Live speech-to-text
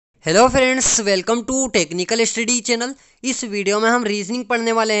Hello friends, welcome to technical study channel. इस video में हम रीजनिंग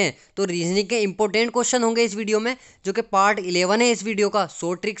पढ़ने वाले हैं। तो रीजनिंग के इंपॉर्टेंट क्वेश्चन होंगे इस वीडियो में, जो कि पार्ट 11 है इस वीडियो का।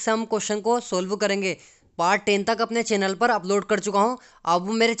 100 ट्रिक से हम क्वेश्चन को सोल्व करेंगे। पार्ट 10 तक अपने चैनल पर अपलोड कर चुका हूँ। आप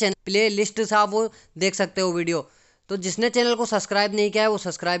वो मेरे चैनल प्ले लिस्ट से आप वो देख सकते हो वीडियो। तो जिसने चैनल को सब्सक्राइब नहीं किया है वो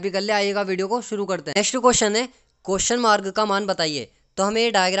सब्सक्राइब भी कर ले। आइएगा, वीडियो को शुरू करते हैं। नेक्स्ट क्वेश्चन है, क्वेश्चन मार्क का मान बताइए। तो हमें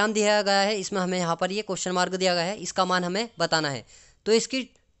ये डायग्राम दिया गया है, इसमें हमें यहाँ पर ये क्वेश्चन मार्क दिया गया है, इसका मान हमें बताना है। तो इसकी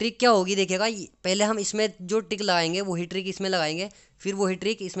ट्रिक क्या होगी देखिएगा। पहले हम इसमें जो ट्रिक लगाएंगे वही ट्रिक इसमें लगाएंगे, फिर वही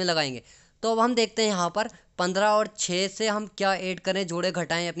ट्रिक इसमें लगाएंगे। तो अब हम देखते हैं यहाँ पर 15 और 6 से हम क्या ऐड करें, जोड़े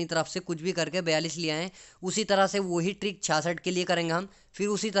घटाएं, अपनी तरफ से कुछ भी करके 42 ले आएँ। उसी तरह से वही ट्रिक 66 के लिए करेंगे हम। फिर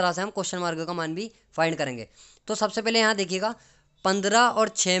उसी तरह से हम क्वेश्चन मार्क का मान भी फाइंड करेंगे। तो सबसे पहले यहाँ देखिएगा, 15 और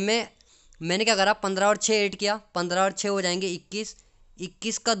 6 में मैंने क्या करा, 15 और 6 ऐड किया। 15 और 6 हो जाएंगे 21।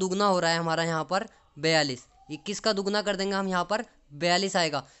 21 का दुगना हो रहा है हमारा यहाँ पर 42। 21 का दुगना कर देंगे हम, यहाँ पर 42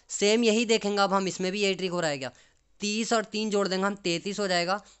 आएगा। सेम यही देखेंगे अब हम, इसमें भी यही ट्रिक हो रहा है क्या। 30 और 3 जोड़ देंगे हम, 33 हो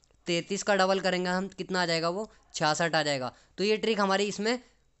जाएगा। 33 का डबल करेंगे हम, कितना आ जाएगा वो, 66 आ जाएगा। तो ये ट्रिक हमारी इसमें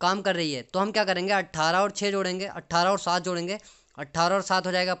काम कर रही है। तो हम क्या करेंगे, 18 और 6 जोड़ेंगे, 18 और 7 जोड़ेंगे। 18 और 7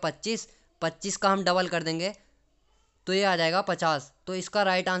 हो जाएगा 25। 25 का हम डबल कर देंगे तो ये आ जाएगा 50। तो इसका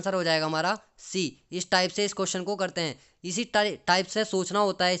राइट आंसर हो जाएगा हमारा सी। इस टाइप से इस क्वेश्चन को करते हैं। इसी टाइप से सोचना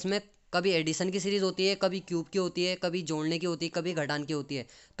होता है इसमें। कभी एडिशन की सीरीज होती है, कभी क्यूब की होती है, कभी जोड़ने की होती है, कभी घटाने की होती है।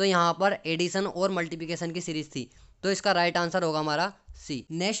 तो यहाँ पर एडिशन और मल्टीप्लिकेशन की सीरीज थी, तो इसका राइट आंसर होगा हमारा सी।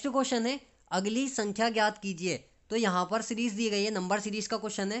 नेक्स्ट क्वेश्चन है, अगली संख्या ज्ञात कीजिए। तो यहाँ पर सीरीज दी गई है, नंबर सीरीज का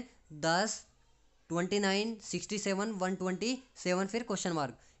क्वेश्चन है। 10, 29, 67, 127, फिर क्वेश्चन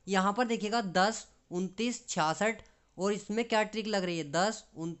मार्क। यहाँ पर देखिएगा 10, 29, 66। और इसमें क्या ट्रिक लग रही है, 10,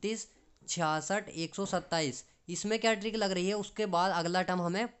 29, 66, 127। इसमें क्या ट्रिक लग रही है, उसके बाद अगला टर्म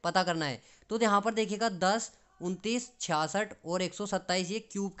हमें पता करना है। तो यहाँ पर देखिएगा 10, 29, 66 और 127 ये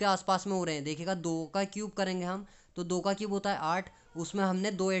क्यूब के आसपास में हो रहे हैं। देखिएगा 2 का क्यूब करेंगे हम, तो 2 का क्यूब होता है 8। उसमें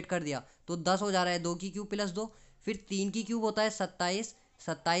हमने 2 ऐड कर दिया तो 10 हो जा रहा है। 2 की क्यूब प्लस 2। फिर 3 की क्यूब होता है 27।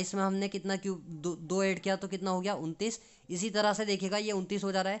 27 में हमने कितना क्यूब, दो ऐड किया तो कितना हो गया, 29। इसी तरह से देखिएगा ये 29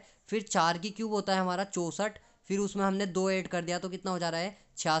 हो जा रहा है। फिर 4 की क्यूब होता है हमारा 64। फिर उसमें हमने 2 ऐड कर दिया तो कितना हो जा रहा है,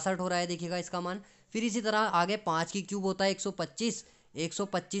 66 हो रहा है। देखिएगा इसका मान। फिर इसी तरह आगे 5 की क्यूब होता है 125।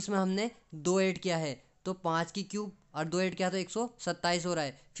 125 में हमने 2 ऐड किया है तो 5 की क्यूब और 2 ऐड किया तो 127 हो रहा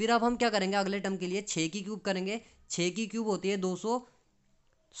है। फिर अब हम क्या करेंगे, अगले टर्म के लिए 6 की क्यूब करेंगे। 6 की क्यूब होती है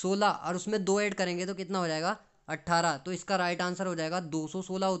 216 और उसमें 2 ऐड करेंगे तो कितना हो जाएगा, 18। तो इसका राइट आंसर हो जाएगा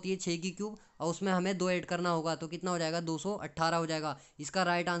 216 होती है 6 की क्यूब, और उसमें हमें 2 ऐड करना होगा तो कितना हो जाएगा, 218 हो जाएगा। इसका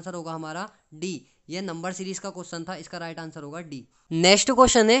राइट आंसर होगा हमारा डी। ये नंबर सीरीज का क्वेश्चन था, इसका राइट आंसर होगा डी। नेक्स्ट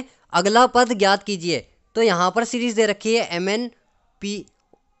क्वेश्चन है, अगला पद ज्ञात कीजिए। तो यहाँ पर सीरीज दे रखी है MN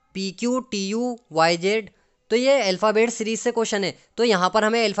PQ TU YZ। तो ये अल्फ़ाबेट सीरीज से क्वेश्चन है। तो यहाँ पर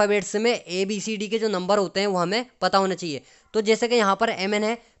हमें अल्फ़ाबेट्स में ABCD के जो नंबर होते हैं वो हमें पता होना चाहिए। तो जैसे कि यहाँ पर MN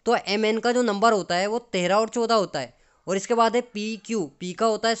है, तो MN का जो नंबर होता है वो 13 और 14 होता है। और इसके बाद है PQ, P का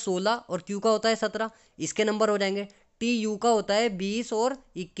होता है 16 और Q का होता है 17। इसके नंबर हो जाएंगे। TU का होता है 20 और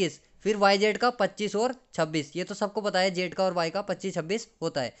 21। फिर YZ का 25 और 26। ये तो सबको पता है, Z का और Y का 25, 26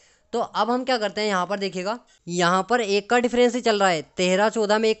 होता है। तो अब हम क्या करते हैं, यहाँ पर देखिएगा, यहाँ पर एक का डिफरेंस ही चल रहा है। 13,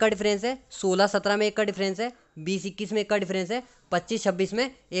 14 में एक का डिफरेंस है, 16, 17 में एक का डिफरेंस है, 20, 21 में एक का डिफरेंस है, 25, 26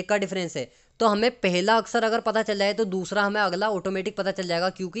 में एक का डिफरेंस है। तो हमें पहला अक्षर अगर पता चल जाए तो दूसरा हमें अगला ऑटोमेटिक पता चल जाएगा,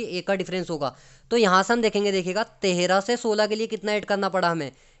 क्योंकि एक का डिफरेंस होगा। तो यहाँ से हम देखेंगे, देखिएगा 13 से 16 के लिए कितना ऐड करना पड़ा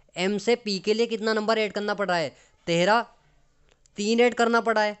हमें, M से P के लिए कितना नंबर ऐड करना पड़ रहा है, 13 3 ऐड करना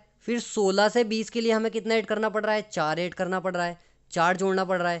पड़ा है। फिर 16 से 20 के लिए हमें कितना ऐड करना पड़ रहा है, 4 ऐड करना पड़ रहा है, 4 जोड़ना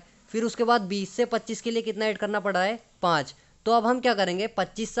पड़ रहा है। फिर उसके बाद 20 से 25 के लिए कितना ऐड करना पड़ रहा है, 5। तो अब हम क्या करेंगे,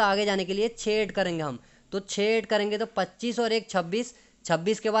 25 से आगे जाने के लिए 6 ऐड करेंगे हम। तो 6 ऐड करेंगे तो 25 और 1 26।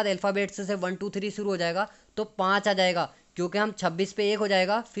 26 के बाद अल्फ़ाबेट से 1 2 3 शुरू हो जाएगा तो 5 आ जाएगा, क्योंकि हम 26 पे 1 हो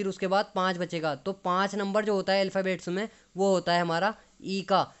जाएगा, फिर उसके बाद 5 बचेगा। तो 5 नंबर जो होता है अल्फ़ाबेट्स में वो होता है हमारा ई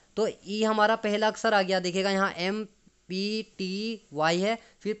का। तो ई हमारा पहला अक्षर आ गया। देखिएगा यहाँ MPTY है,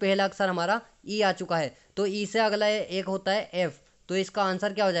 फिर पहला अक्षर हमारा ई आ चुका है। तो ई से अगला एक होता है एफ। तो इसका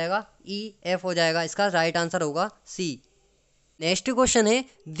आंसर क्या हो जाएगा, EF हो जाएगा। इसका राइट आंसर होगा सी। नेक्स्ट क्वेश्चन है,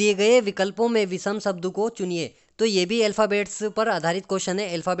 दिए गए विकल्पों में विषम शब्द को चुनिए। तो ये भी अल्फ़ाबेट्स पर आधारित क्वेश्चन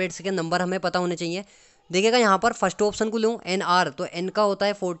है। अल्फ़ाबेट्स के नंबर हमें पता होने चाहिए। देखिएगा यहाँ पर फर्स्ट ऑप्शन को लूँ NR, तो N का होता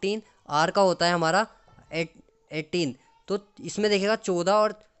है 14, R का होता है हमारा 18। तो इसमें देखिएगा 14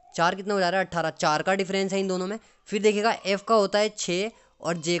 और 4 कितना हो जा रहा है, 18। 4 का डिफरेंस है इन दोनों में। फिर देखिएगा F का होता है 6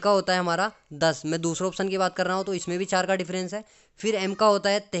 और J का होता है हमारा 10। मैं दूसरे ऑप्शन की बात कर रहा हूँ, तो इसमें भी 4 का डिफरेंस है। फिर M का होता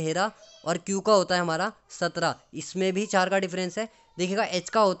है 13 और Q का होता है हमारा 17। इसमें भी 4 का डिफरेंस है। देखिएगा H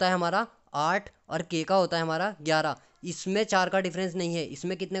का होता है हमारा 8 और के का होता है हमारा 11। इसमें 4 का डिफरेंस नहीं है,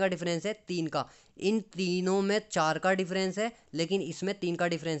 इसमें कितने का डिफरेंस है, 3 का। इन तीनों में 4 का डिफरेंस है लेकिन इसमें 3 का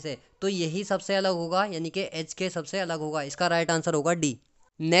डिफरेंस है, तो यही सबसे अलग होगा, यानी कि एच के सबसे अलग होगा। इसका राइट आंसर होगा डी।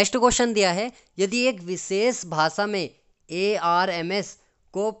 नेक्स्ट क्वेश्चन दिया है, यदि एक विशेष भाषा में ARMS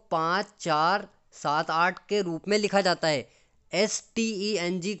को 5478 के रूप में लिखा जाता है,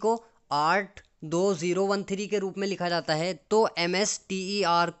 STENG को 82013 के रूप में लिखा जाता है, तो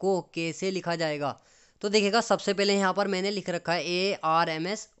MSTER को कैसे लिखा जाएगा। तो देखिएगा, सबसे पहले यहाँ पर मैंने लिख रखा है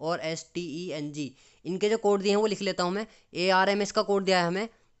ARMS और STENG, इनके जो कोड दिए हैं वो लिख लेता हूँ मैं। ARMS का कोड दिया है हमें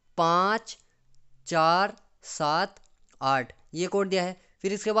 5478, ये कोड दिया है।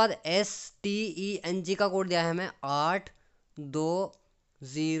 फिर इसके बाद STENG का कोड दिया है हमें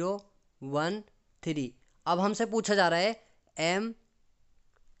 82013। अब हमसे पूछा जा रहा है MSTER,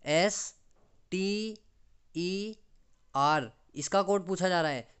 इसका कोड पूछा जा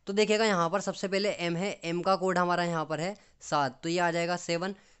रहा है। तो देखिएगा यहाँ पर सबसे पहले M है, M का कोड हमारा यहाँ पर है 7, तो ये आ जाएगा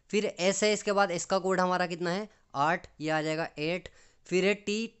 7। फिर S है, इसके बाद S का कोड हमारा कितना है 8, ये आ जाएगा 8। फिर है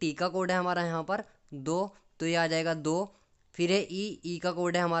T का कोड है हमारा यहाँ पर 2, तो ये आ जाएगा 2। फिर है E का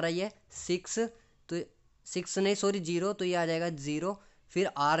कोड है हमारा ये 6, तो 6 नहीं सॉरी 0, तो ये आ जाएगा 0। फिर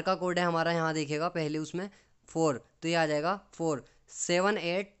R का कोड है हमारा यहाँ देखिएगा पहले उसमें 4, तो ये आ जाएगा 4।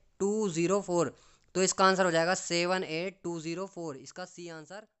 78204, तो इसका आंसर हो जाएगा 78204, इसका सी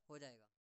आंसर हो जाएगा।